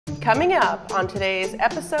Coming up on today's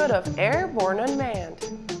episode of Airborne-Unmanned,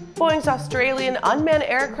 Boeing's Australian unmanned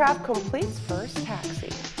aircraft completes first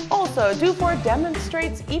taxi. Also, Dufour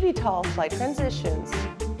demonstrates eVTOL flight transitions.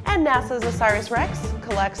 And NASA's OSIRIS-REx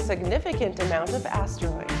collects significant amount of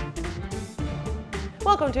asteroids.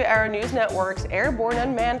 Welcome to Aero-News Network's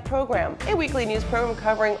Airborne-Unmanned program, a weekly news program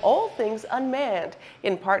covering all things unmanned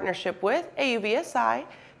in partnership with AUVSI,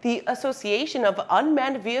 the Association of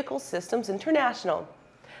Unmanned Vehicle Systems International.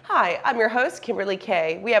 Hi, I'm your host, Kimberly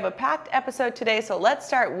Kay. We have a packed episode today, so let's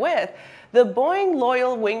start with the Boeing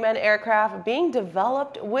Loyal Wingman aircraft being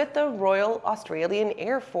developed with the Royal Australian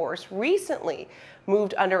Air Force recently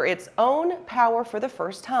moved under its own power for the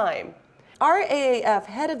first time. RAAF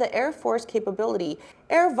head of the Air Force Capability,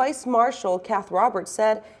 Air Vice-Marshal Cath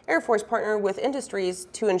said Air Force partnered with industries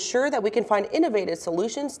to ensure that we can find innovative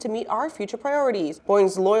solutions to meet our future priorities.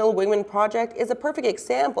 Boeing's Loyal Wingman project is a perfect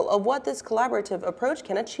example of what this collaborative approach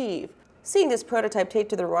can achieve. Seeing this prototype take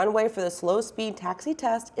to the runway for the slow-speed taxi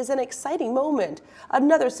test is an exciting moment,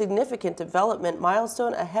 another significant development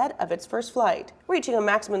milestone ahead of its first flight. Reaching a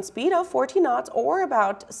maximum speed of 14 knots or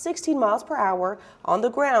about 16 miles per hour on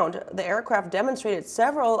the ground, the aircraft demonstrated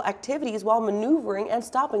several activities while maneuvering and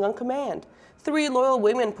stopping on command. 3 Loyal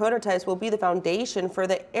Wingman prototypes will be the foundation for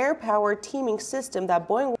the air-power teaming system that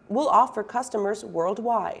Boeing will offer customers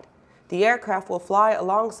worldwide. The aircraft will fly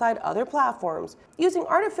alongside other platforms, using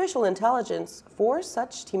artificial intelligence for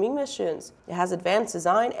such teaming missions. It has advanced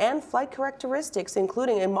design and flight characteristics,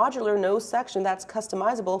 including a modular nose section that's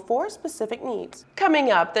customizable for specific needs.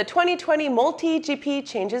 Coming up, the 2020 MultiGP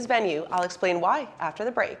changes venue. I'll explain why after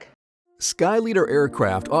the break. Skyleader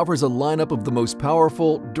Aircraft offers a lineup of the most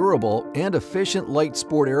powerful, durable, and efficient light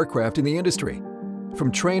sport aircraft in the industry.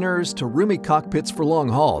 From trainers to roomy cockpits for long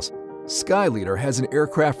hauls, Skyleader has an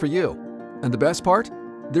aircraft for you. And the best part?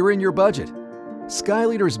 They're in your budget.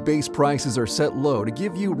 Skyleader's base prices are set low to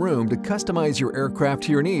give you room to customize your aircraft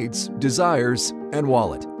to your needs, desires, and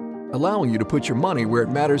wallet, allowing you to put your money where it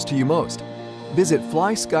matters to you most. Visit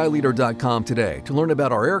flyskyleader.com today to learn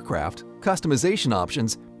about our aircraft, customization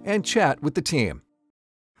options, and chat with the team.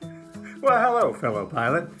 Well, hello, fellow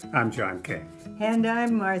pilot. I'm John King. And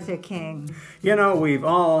I'm Martha King. You know, we've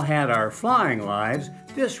all had our flying lives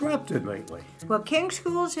disrupted lately. Well, King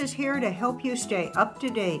Schools is here to help you stay up to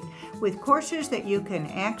date with courses that you can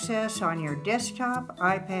access on your desktop,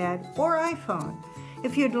 iPad, or iPhone.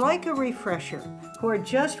 If you'd like a refresher or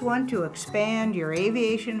just want to expand your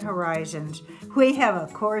aviation horizons, we have a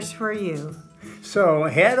course for you. So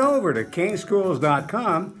head over to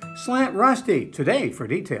kingschools.com/Rusty today for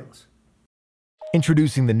details.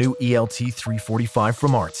 Introducing the new ELT-345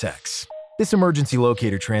 from Artex. This emergency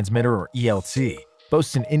locator transmitter, or ELT,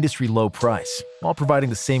 boasts an industry-low price, while providing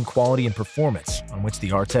the same quality and performance on which the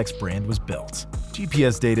Artex brand was built.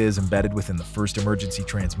 GPS data is embedded within the first emergency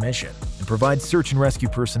transmission and provides search and rescue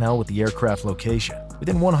personnel with the aircraft location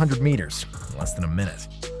within 100 meters in less than a minute.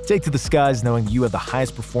 Take to the skies knowing you have the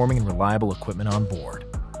highest performing and reliable equipment on board.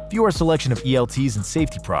 View our selection of ELTs and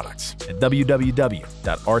safety products at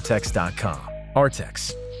www.artex.com.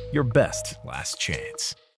 Artex, your best last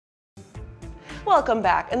chance. Welcome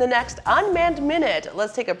back. In the next Unmanned Minute,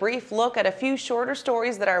 let's take a brief look at a few shorter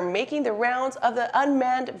stories that are making the rounds of the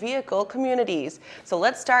unmanned vehicle communities. So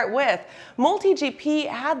let's start with MultiGP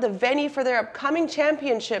had the venue for their upcoming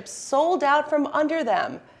championships sold out from under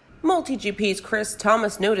them. MultiGP's Chris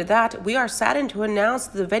Thomas noted that we are saddened to announce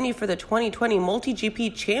the venue for the 2020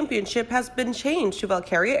 MultiGP Championship has been changed to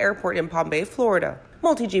Valkyria Airport in Palm Bay, Florida.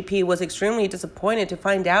 MultiGP was extremely disappointed to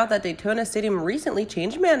find out that Daytona Stadium recently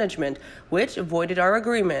changed management, which voided our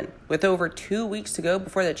agreement. With over 2 weeks to go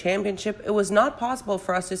before the championship, it was not possible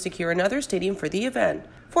for us to secure another stadium for the event.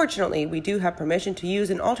 Fortunately, we do have permission to use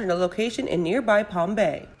an alternate location in nearby Palm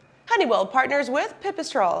Bay. Honeywell partners with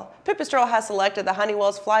Pipistrel. Pipistrel has selected the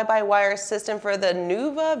Honeywell's fly-by-wire system for the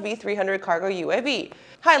Nuva V300 cargo UAV.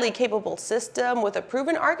 Highly capable system with a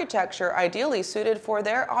proven architecture ideally suited for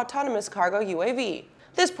their autonomous cargo UAV.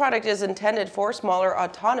 This product is intended for smaller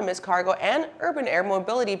autonomous cargo and urban air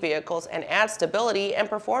mobility vehicles and adds stability and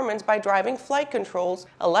performance by driving flight controls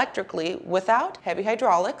electrically without heavy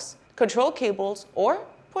hydraulics, control cables, or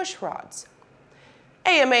push rods.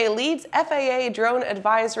 AMA leads FAA Drone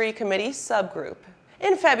Advisory Committee subgroup.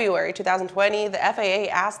 In February 2020, the FAA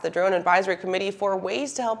asked the Drone Advisory Committee for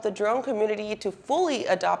ways to help the drone community to fully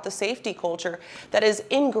adopt the safety culture that is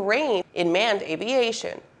ingrained in manned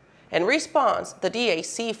aviation. In response, the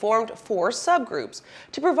DAC formed 4 subgroups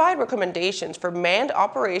to provide recommendations for manned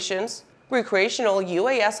operations, recreational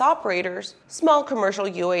UAS operators, small commercial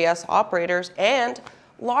UAS operators, and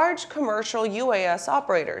large commercial UAS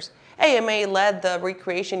operators. AMA led the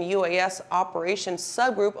Recreation UAS Operations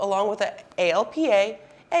Subgroup along with the ALPA,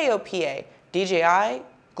 AOPA, DJI,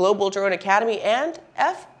 Global Drone Academy, and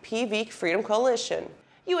FPV Freedom Coalition.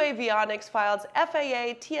 uAvionix filed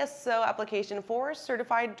FAA TSO application for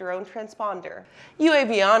Certified Drone Transponder.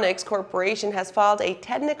 uAvionix Corporation has filed a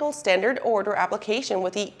Technical Standard Order application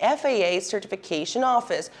with the FAA Certification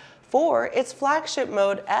Office for its flagship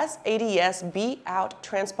mode SADS B-out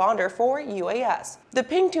transponder for UAS. The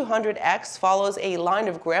Ping 200X follows a line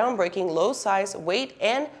of groundbreaking low size, weight,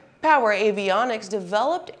 and power avionics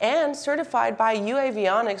developed and certified by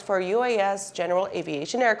uAvionix for UAS general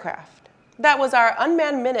aviation aircraft. That was our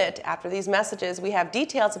Unmanned Minute. After these messages, we have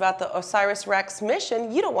details about the OSIRIS-REx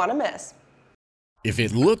mission you don't want to miss. If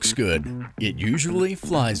it looks good, it usually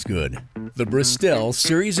flies good. The Pipistrel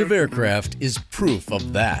series of aircraft is proof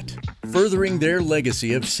of that. Furthering their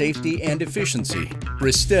legacy of safety and efficiency,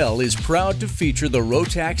 Pipistrel is proud to feature the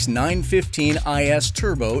Rotax 915 IS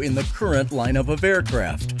Turbo in the current lineup of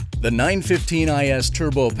aircraft. The 915 IS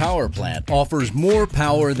Turbo power plant offers more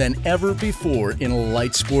power than ever before in a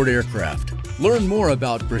light sport aircraft. Learn more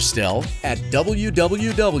about Pipistrel at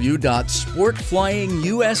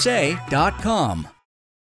www.sportflyingusa.com.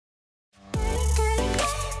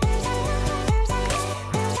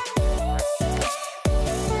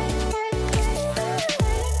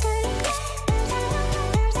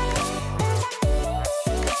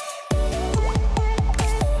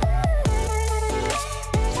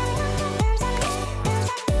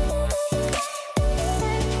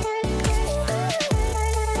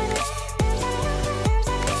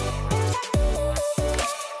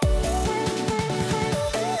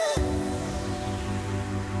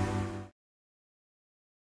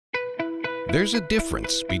 There's a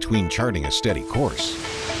difference between charting a steady course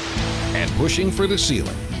and pushing for the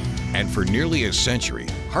ceiling. And for nearly a century,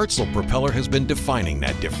 Hartzell Propeller has been defining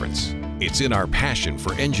that difference. It's in our passion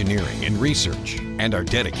for engineering and research and our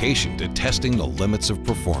dedication to testing the limits of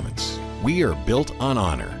performance. We are built on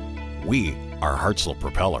honor. We are Hartzell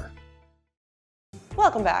Propeller.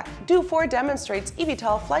 Welcome back. Dufour demonstrates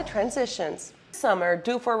eVTOL flight transitions. This summer,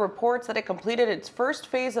 Dufour reports that it completed its first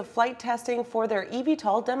phase of flight testing for their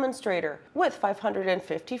eVTOL demonstrator with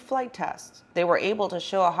 550 flight tests. They were able to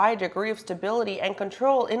show a high degree of stability and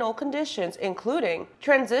control in all conditions, including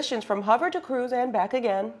transitions from hover to cruise and back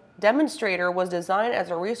again. Demonstrator was designed as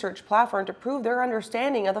a research platform to prove their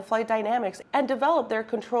understanding of the flight dynamics and develop their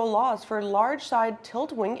control laws for large-side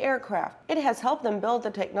tilt-wing aircraft. It has helped them build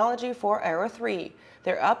the technology for Aero-TV,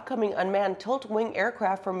 their upcoming unmanned tilt-wing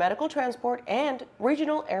aircraft for medical transport and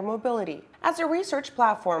regional air mobility. As a research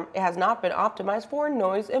platform, it has not been optimized for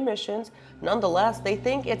noise emissions. Nonetheless, they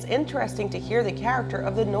think it's interesting to hear the character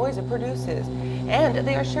of the noise it produces, and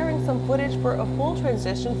they are sharing some footage for a full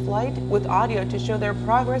transition flight with audio to show their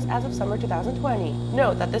progress as of summer 2020.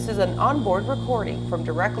 Note that this is an onboard recording from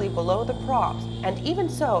directly below the props, and even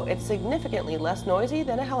so, it's significantly less noisy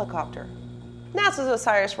than a helicopter. NASA's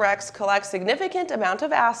OSIRIS-REx collects significant amount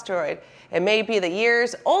of asteroid. It may be the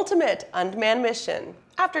year's ultimate unmanned mission.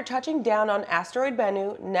 After touching down on asteroid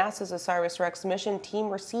Bennu, NASA's OSIRIS-REx mission team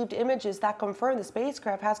received images that confirm the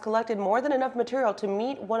spacecraft has collected more than enough material to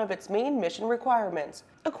meet one of its main mission requirements,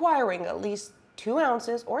 acquiring at least 2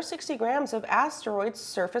 ounces or 60 grams of asteroid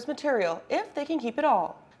surface material, if they can keep it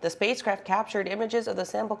all. The spacecraft captured images of the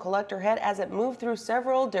sample collector head as it moved through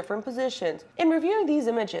several different positions. In reviewing these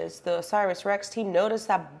images, the OSIRIS-REx team noticed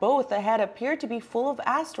that both the head appeared to be full of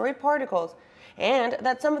asteroid particles, and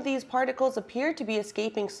that some of these particles appeared to be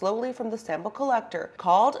escaping slowly from the sample collector,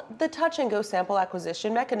 called the touch-and-go sample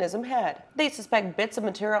acquisition mechanism head. They suspect bits of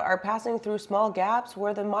material are passing through small gaps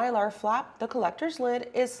where the mylar flap, the collector's lid,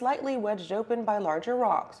 is slightly wedged open by larger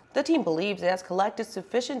rocks. The team believes it has collected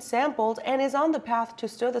sufficient samples and is on the path to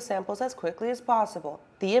store the samples as quickly as possible.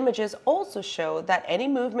 The images also show that any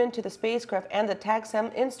movement to the spacecraft and the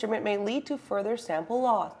TAGSAM instrument may lead to further sample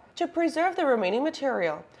loss. To preserve the remaining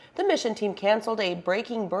material, the mission team canceled a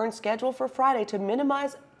breaking burn schedule for Friday to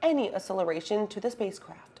minimize any acceleration to the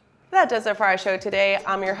spacecraft. That does it for our show today.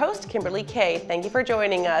 I'm your host, Kimberly Kay. Thank you for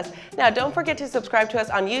joining us. Now, don't forget to subscribe to us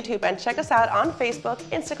on YouTube and check us out on Facebook,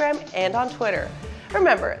 Instagram, and on Twitter.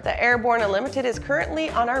 Remember, the Airborne-Unlimited is currently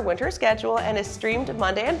on our winter schedule and is streamed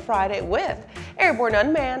Monday and Friday with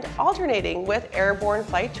Airborne-Unmanned alternating with airborne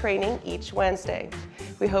flight training each Wednesday.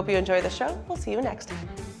 We hope you enjoy the show. We'll see you next time.